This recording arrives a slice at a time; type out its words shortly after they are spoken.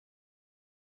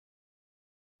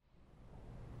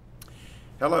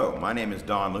Hello, my name is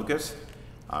Don Lucas.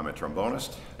 I'm a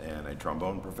trombonist and a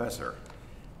trombone professor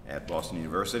at Boston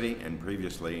University and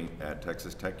previously at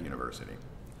Texas Tech University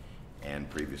and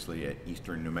previously at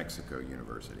Eastern New Mexico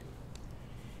University.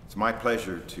 It's my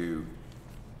pleasure to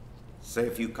say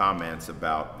a few comments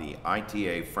about the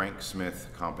ITA Frank Smith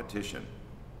competition.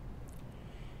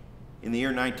 In the year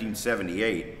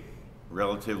 1978,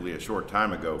 relatively a short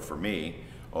time ago for me,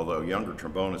 although younger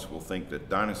trombonists will think that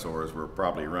dinosaurs were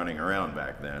probably running around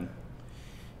back then,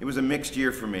 it was a mixed year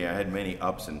for me. I had many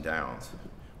ups and downs.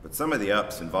 But some of the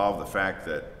ups involved the fact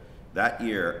that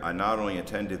year I not only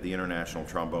attended the International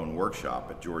Trombone Workshop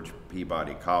at George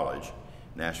Peabody College,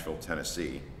 Nashville,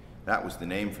 Tennessee. That was the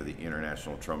name for the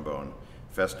International Trombone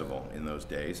Festival in those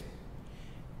days.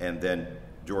 And then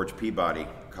George Peabody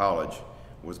College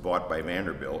was bought by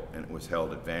Vanderbilt, and it was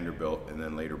held at Vanderbilt and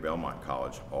then later Belmont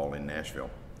College, all in Nashville.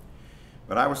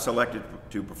 But I was selected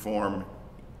to perform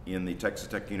in the Texas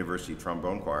Tech University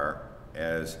Trombone Choir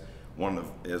as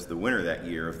the winner that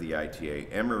year of the ITA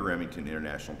Emory-Remington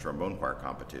International Trombone Choir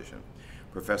Competition.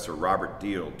 Professor Robert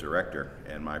Deal, director,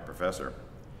 and my professor,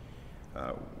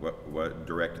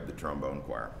 directed the trombone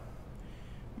choir.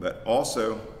 But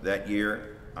also that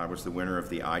year, I was the winner of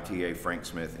the ITA Frank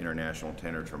Smith International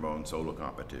Tenor Trombone Solo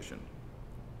Competition.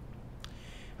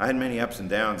 I had many ups and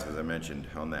downs, as I mentioned,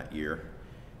 on that year,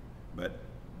 but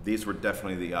these were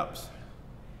definitely the ups.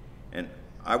 And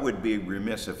I would be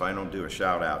remiss if I don't do a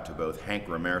shout out to both Hank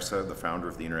Ramersa, the founder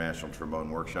of the International Trombone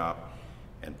Workshop,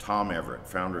 and Tom Everett,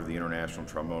 founder of the International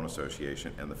Trombone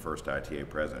Association and the first ITA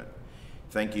president.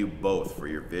 Thank you both for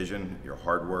your vision, your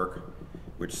hard work,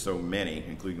 which so many,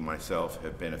 including myself,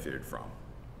 have benefited from.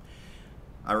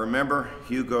 I remember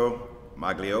Hugo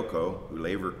Magliocco, who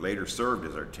later served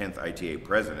as our 10th ITA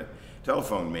president,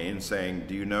 telephoned me and saying,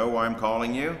 "Do you know why I'm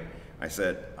calling you?" I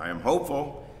said, "I am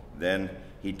hopeful." Then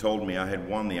he told me I had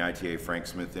won the ITA Frank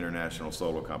Smith International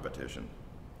Solo Competition.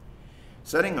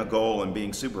 Setting a goal and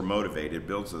being super motivated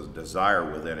builds a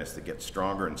desire within us to get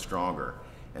stronger and stronger,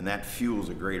 and that fuels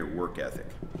a greater work ethic.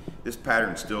 This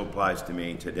pattern still applies to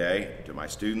me today, to my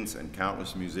students and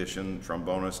countless musicians,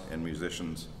 trombonists, and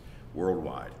musicians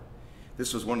worldwide.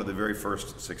 This was one of the very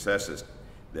first successes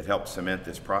that helped cement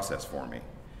this process for me.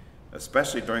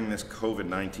 Especially during this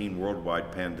COVID-19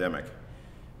 worldwide pandemic,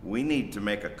 we need to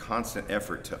make a constant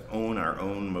effort to own our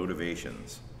own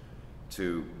motivations,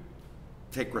 to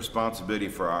take responsibility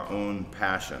for our own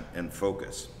passion and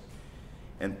focus,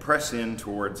 and press in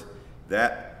towards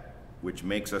that which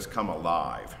makes us come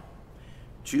alive.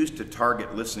 Choose to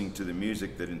target listening to the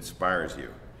music that inspires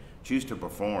you. Choose to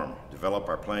perform, develop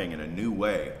our playing in a new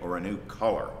way or a new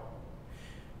color.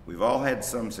 We've all had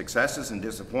some successes and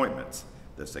disappointments.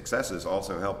 The successes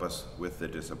also help us with the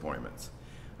disappointments.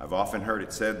 I've often heard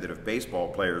it said that if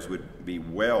baseball players would be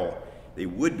well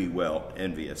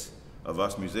envious of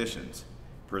us musicians'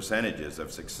 percentages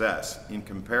of success in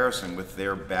comparison with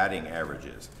their batting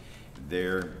averages.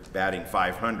 They're batting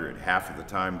 .500 half of the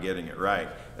time getting it right.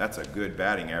 That's a good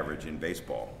batting average in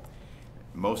baseball.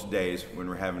 Most days, when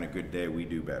we're having a good day, we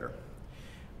do better.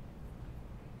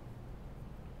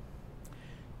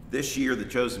 This year, the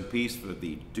chosen piece for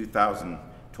the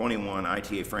 2021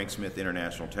 ITA Frank Smith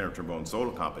International Tenor Trombone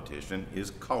Solo Competition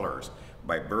is Colors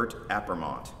by Bert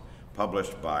Appermont,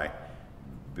 published by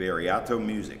Bariato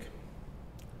Music.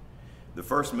 The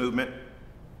first movement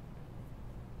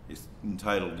is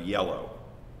entitled Yellow,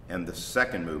 and the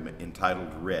second movement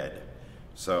entitled Red.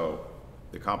 So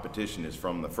the competition is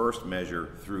from the first measure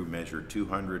through measure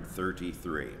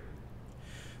 233.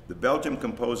 The Belgian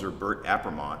composer Bert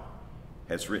Appermont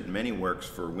has written many works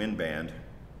for wind band,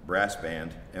 brass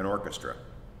band, and orchestra.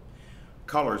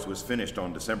 Colors was finished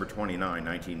on December 29,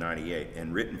 1998,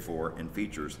 and written for and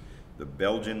features the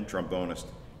Belgian trombonist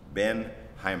Ben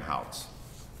Heimhouts.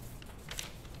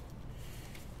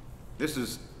 This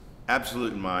is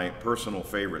absolutely my personal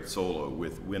favorite solo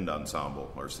with wind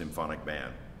ensemble or symphonic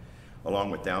band, along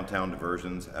with Downtown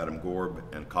Diversions, Adam Gorb,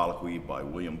 and Colloquy by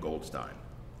William Goldstein.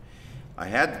 I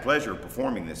had the pleasure of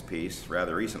performing this piece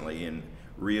rather recently in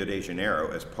Rio de Janeiro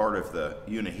as part of the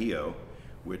UNIRIO,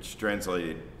 which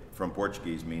translated from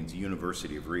Portuguese means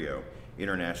University of Rio,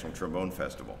 International Trombone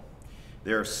Festival.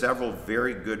 There are several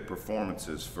very good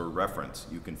performances for reference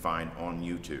you can find on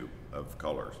YouTube of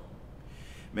Colors.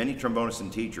 Many trombonists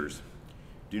and teachers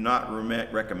do not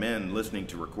recommend listening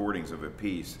to recordings of a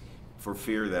piece for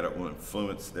fear that it will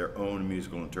influence their own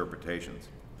musical interpretations.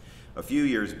 A few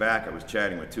years back, I was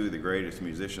chatting with two of the greatest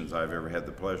musicians I've ever had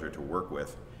the pleasure to work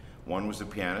with. One was a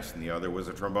pianist and the other was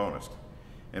a trombonist.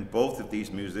 And both of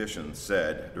these musicians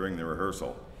said during the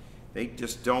rehearsal, they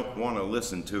just don't want to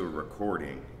listen to a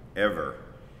recording ever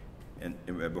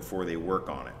and before they work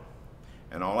on it.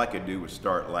 And all I could do was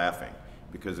start laughing,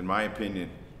 because in my opinion,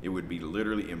 it would be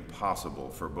literally impossible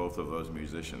for both of those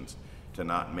musicians to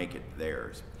not make it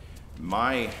theirs.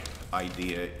 My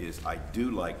idea is I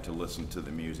do like to listen to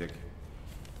the music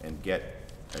and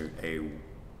get a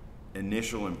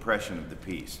initial impression of the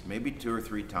piece, maybe 2 or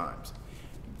 3 times.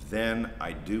 Then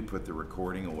I do put the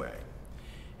recording away.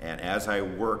 And as I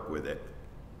work with it,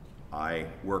 I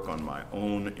work on my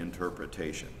own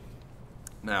interpretation.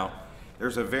 Now,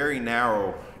 there's a very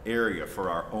narrow area for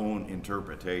our own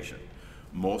interpretation.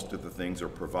 Most of the things are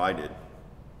provided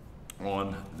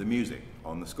on the music,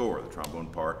 on the score, the trombone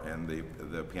part and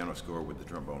the piano score with the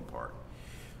trombone part.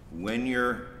 When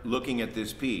you're looking at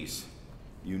this piece,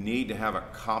 you need to have a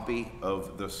copy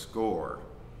of the score.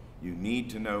 You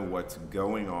need to know what's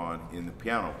going on in the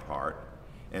piano part,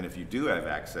 and if you do have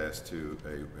access to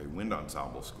a wind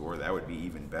ensemble score, that would be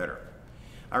even better.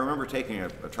 I remember taking a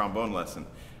trombone lesson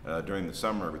during the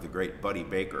summer with the great Buddy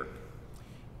Baker.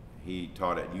 He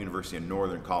taught at University of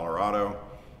Northern Colorado.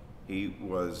 He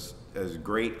was as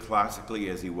great classically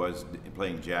as he was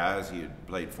playing jazz. He had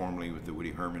played formerly with the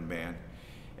Woody Herman Band.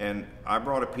 And I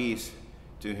brought a piece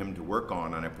to him to work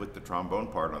on, and I put the trombone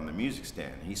part on the music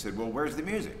stand. He said, "Well, where's the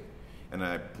music?" And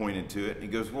I pointed to it, and he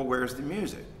goes, "Well, where's the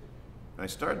music?" And I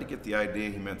started to get the idea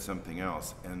he meant something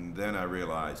else, and then I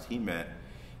realized he meant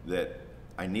that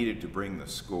I needed to bring the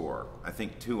score. I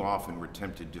think too often we're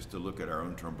tempted just to look at our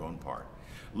own trombone part.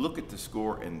 Look at the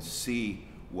score and see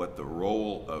what the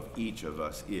role of each of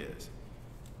us is.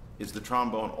 Is the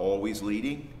trombone always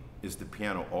leading? Is the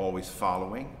piano always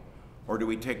following? Or do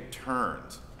we take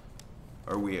turns?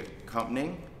 Are we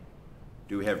accompanying?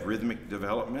 Do we have rhythmic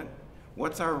development?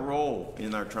 What's our role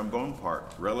in our trombone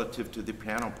part relative to the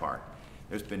piano part?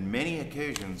 There's been many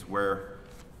occasions where,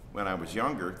 when I was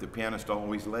younger, the pianist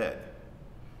always led.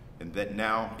 And that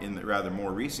now, in the rather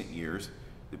more recent years,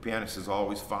 the pianist is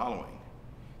always following.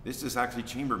 This is actually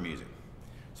chamber music.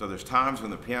 So there's times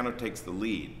when the piano takes the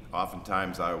lead.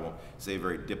 Oftentimes I will say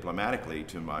very diplomatically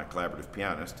to my collaborative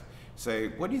pianist, say,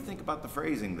 "What do you think about the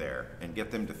phrasing there?" And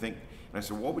get them to think. And I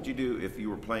said, "What would you do if you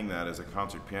were playing that as a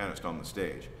concert pianist on the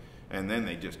stage?" And then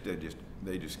they just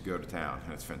go to town,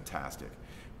 and it's fantastic.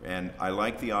 And I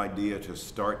like the idea to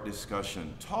start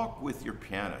discussion. Talk with your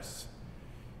pianists.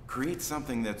 Create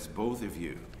something that's both of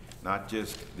you, not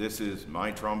just, "This is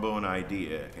my trombone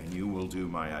idea and you will do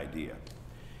my idea."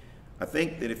 I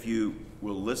think that if you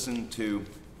will listen to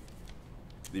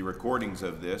the recordings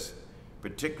of this,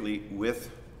 particularly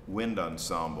with wind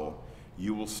ensemble,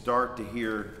 you will start to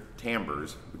hear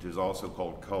timbres, which is also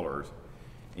called colors,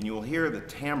 and you will hear the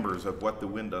timbres of what the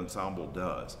wind ensemble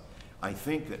does. I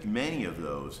think that many of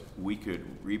those we could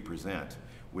represent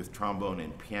with trombone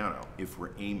and piano if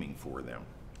we're aiming for them.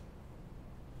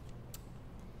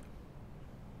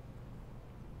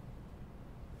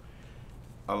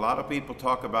 A lot of people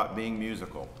talk about being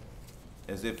musical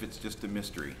as if it's just a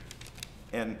mystery.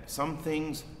 And some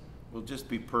things will just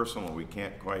be personal. We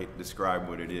can't quite describe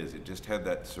what it is. It just had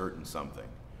that certain something.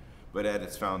 But at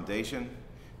its foundation,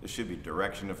 there should be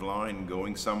direction of line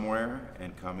going somewhere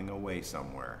and coming away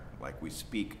somewhere, like we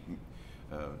speak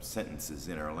sentences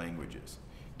in our languages.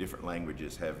 Different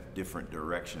languages have different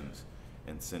directions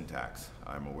and syntax.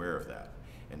 I'm aware of that.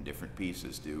 And different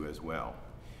pieces do as well.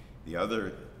 The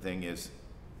other thing is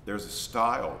there's a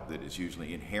style that is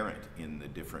usually inherent in the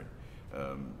different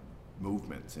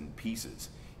movements and pieces.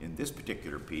 In this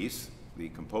particular piece, the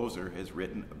composer has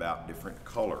written about different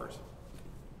colors.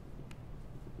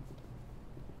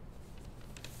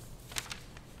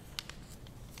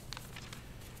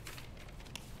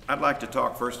 I'd like to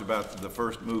talk first about the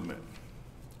first movement,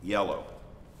 yellow.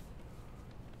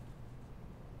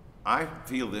 I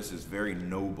feel this is very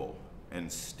noble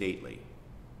and stately.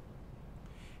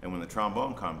 And when the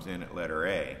trombone comes in at letter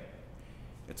A,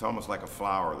 it's almost like a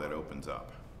flower that opens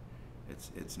up.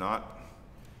 It's not,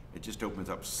 it just opens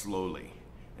up slowly,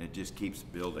 and it just keeps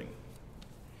building.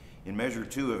 In measure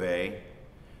 2 of A,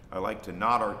 I like to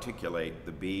not articulate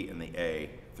the B and the A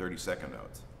 32nd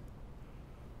notes.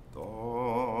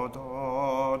 Da,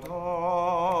 da,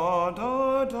 da,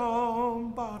 da, da,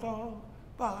 ba, da,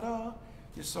 ba, da.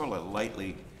 Just sort of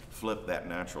lightly flip that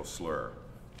natural slur.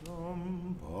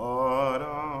 Dum, ba,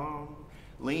 dum.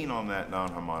 Lean on that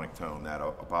non-harmonic tone, that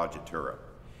appoggiatura.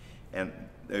 And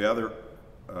the other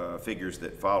figures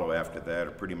that follow after that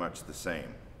are pretty much the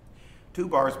same. 2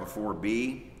 bars before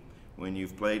B, when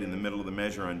you've played in the middle of the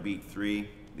measure on beat 3,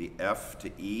 the F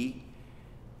to E,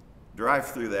 drive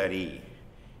through that E,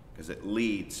 because it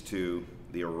leads to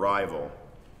the arrival,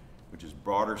 which is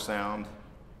broader sound,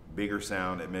 bigger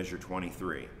sound at measure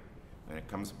 23. And it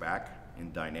comes back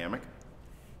in dynamic.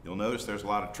 You'll notice there's a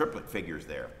lot of triplet figures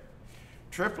there.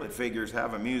 Triplet figures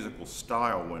have a musical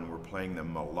style when we're playing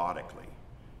them melodically.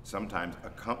 Sometimes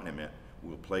accompaniment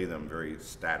will play them very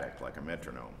static, like a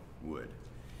metronome would.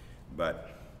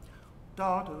 But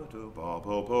da da da ba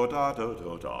ba ba da da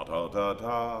da da da da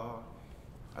da.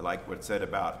 I like what's said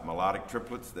about melodic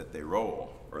triplets, that they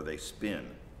roll or they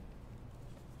spin.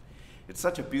 It's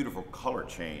such a beautiful color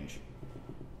change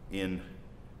in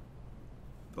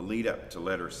the lead up to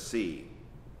letter C.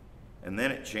 And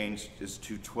then it changes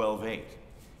to 12/8.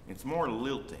 It's more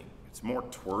lilting, it's more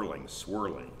twirling,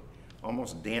 swirling,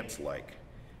 almost dance-like.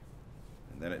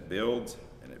 And then it builds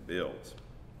and it builds.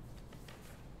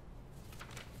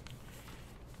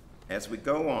 As we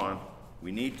go on,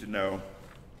 we need to know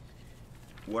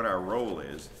what our roll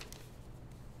is,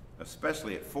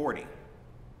 especially at 40.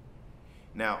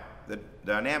 Now, the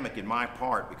dynamic in my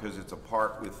part, because it's a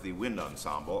part with the wind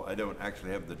ensemble, I don't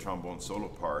actually have the trombone solo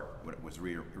part when it was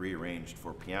rearranged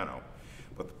for piano,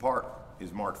 but the part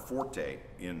is marked forte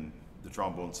in the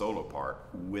trombone solo part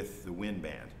with the wind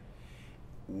band.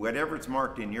 Whatever it's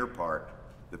marked in your part,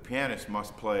 the pianist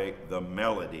must play the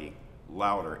melody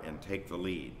louder and take the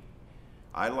lead.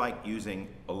 I like using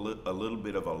a little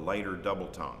bit of a lighter double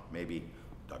tone, maybe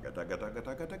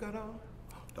da-ga-da-ga-da-ga-da-ga-da-ga-da,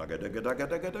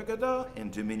 da-ga-da-ga-da-ga-da-ga-da,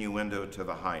 and diminuendo to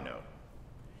the high note,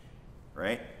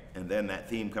 right? And then that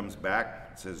theme comes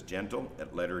back, it says gentle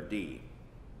at letter D.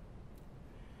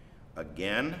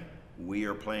 Again, we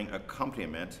are playing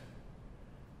accompaniment.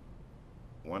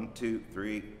 1, 2,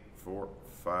 3, 4,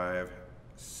 5,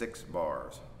 6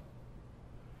 bars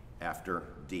after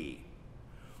D.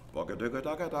 I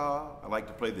like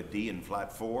to play the D in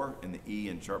flat 4 and the E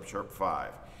in sharp, sharp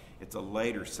 5. It's a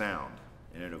lighter sound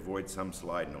and it avoids some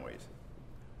slide noise.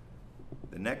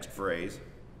 The next phrase,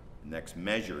 next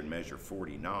measure in measure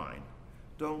 49,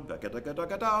 the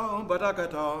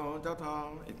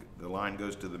line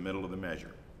goes to the middle of the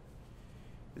measure.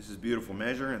 This is a beautiful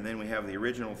measure, and then we have the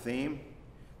original theme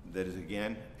that is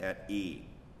again at E.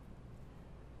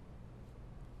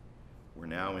 We're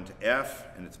now into F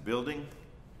and it's building.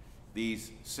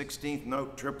 These 16th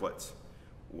note triplets,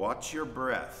 watch your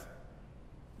breath.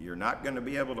 You're not going to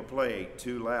be able to play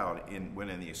too loud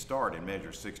when you start in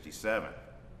measure 67.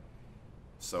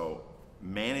 So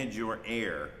manage your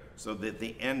air so that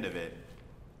the end of it,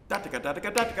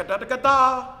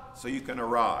 so you can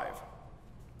arrive.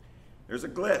 There's a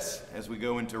gliss as we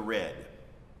go into red.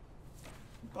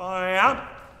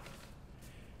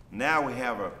 Now we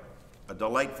have a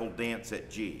delightful dance at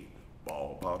G.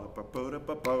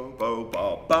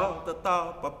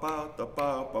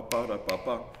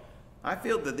 I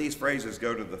feel that these phrases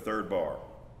go to the third bar.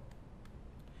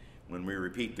 When we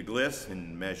repeat the gliss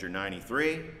in measure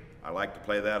 93, I like to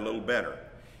play that a little better.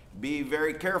 Be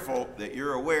very careful that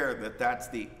you're aware that that's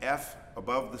the F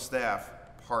above the staff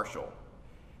partial.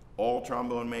 All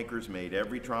trombone makers made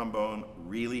every trombone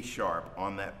really sharp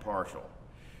on that partial.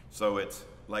 So it's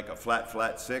like a flat,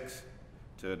 flat 6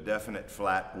 to a definite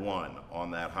flat 1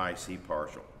 on that high C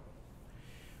partial.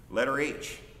 Letter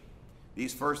H.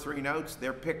 These first 3 notes,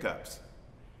 they're pickups.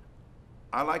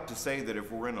 I like to say that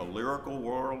if we're in a lyrical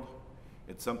world,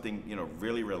 it's something,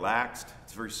 really relaxed,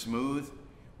 it's very smooth.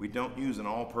 We don't use an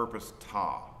all-purpose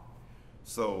ta.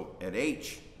 So at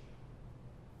H,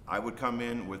 I would come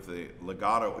in with the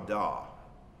legato da.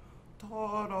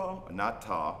 Da, da, not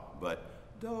ta, but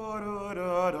da, da,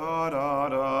 da, da, da,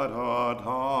 da, da, da,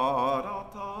 da,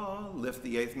 da. Lift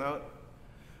the 8th note.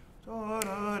 Da,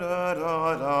 da, da,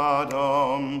 da, da,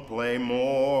 da, play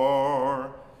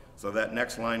more. So that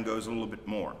next line goes a little bit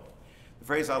more. The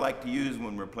phrase I like to use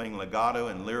when we're playing legato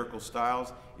and lyrical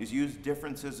styles is use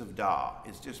differences of da.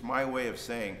 It's just my way of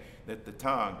saying that the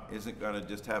tongue isn't going to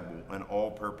just have an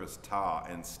all-purpose ta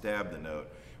and stab the note.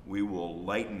 We will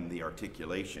lighten the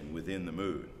articulation within the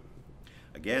mood.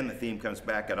 Again, the theme comes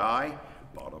back at I.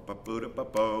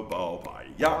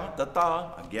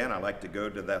 Again, I like to go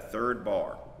to that third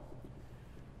bar.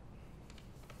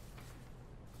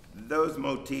 Those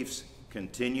motifs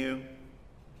continue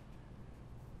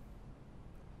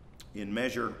in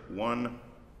measure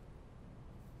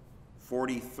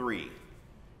 143.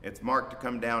 It's marked to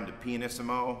come down to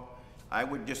pianissimo. I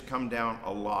would just come down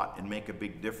a lot and make a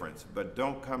big difference, but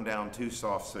don't come down too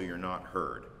soft so you're not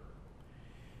heard.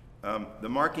 The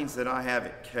markings that I have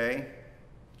at K,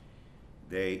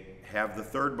 they have the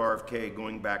third bar of K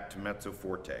going back to mezzo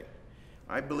forte.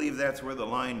 I believe that's where the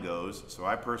line goes, so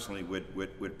I personally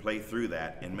would play through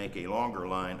that and make a longer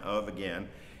line of, again,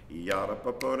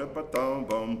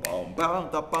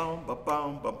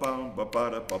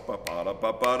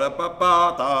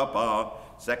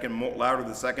 second louder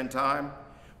the second time,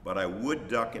 but I would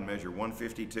duck and measure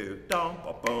 152. Dum,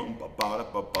 ba, bum, ba, ba, da,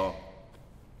 ba, ba.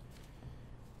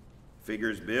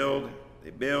 Figures build, they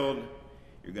build.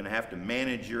 You're going to have to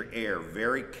manage your air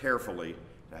very carefully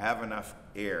to have enough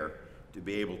air to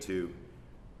be able to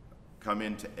come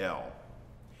into L.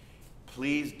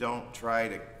 Please don't try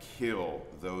to kill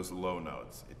those low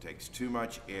notes. It takes too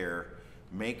much air.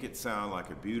 Make it sound like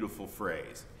a beautiful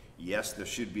phrase. Yes, there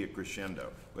should be a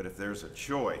crescendo, but if there's a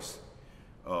choice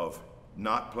of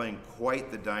not playing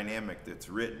quite the dynamic that's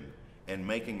written and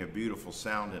making a beautiful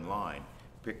sound in line,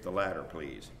 pick the latter,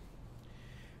 please.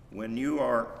 When you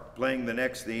are playing the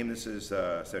next theme, this is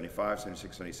 75,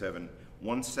 76, 77,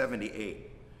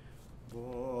 178.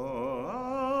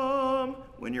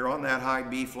 When you're on that high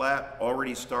B flat,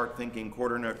 already start thinking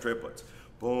quarter note triplets.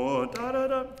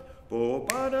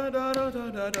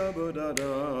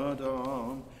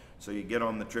 So you get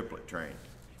on the triplet train.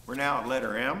 We're now at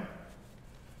letter M.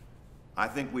 I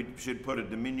think we should put a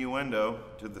diminuendo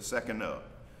to the second note.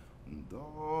 The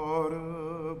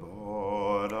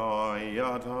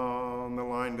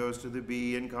line goes to the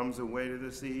B and comes away to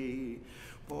the C.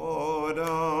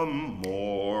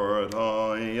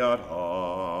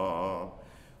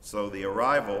 So the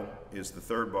arrival is the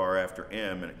third bar after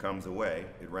M, and it comes away.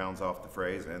 It rounds off the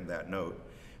phrase and that note.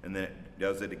 And then it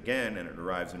does it again, and it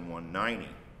arrives in 190,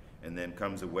 and then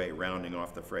comes away, rounding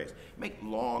off the phrase. Make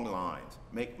long lines.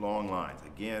 Make long lines.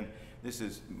 Again, this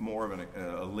is more of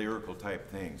a lyrical type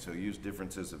thing, so use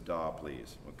differences of da,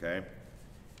 please, okay?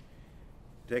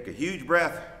 Take a huge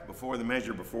breath before the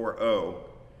measure before O,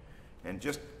 and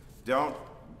just don't,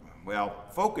 well,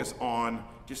 focus on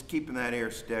just keeping that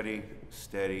air steady,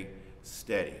 steady,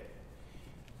 steady.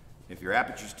 If your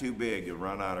aperture's too big, you'll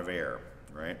run out of air,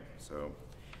 right? So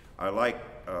I like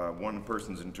one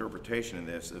person's interpretation of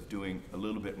this, of doing a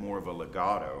little bit more of a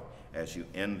legato as you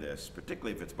end this,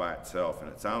 particularly if it's by itself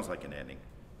and it sounds like an ending.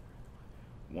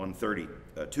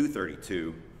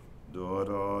 232, da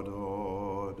da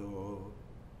da da,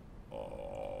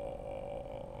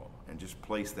 oh, and just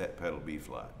place that pedal B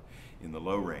flat. In the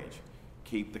low range,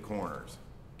 keep the corners.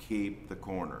 Keep the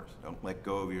corners. Don't let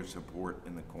go of your support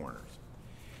in the corners.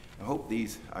 I hope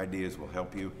these ideas will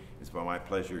help you. It's been my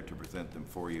pleasure to present them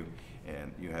for you,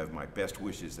 and you have my best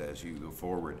wishes as you go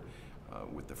forward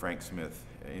with the Frank Smith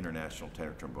International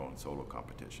Tenor Trombone Solo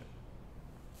Competition.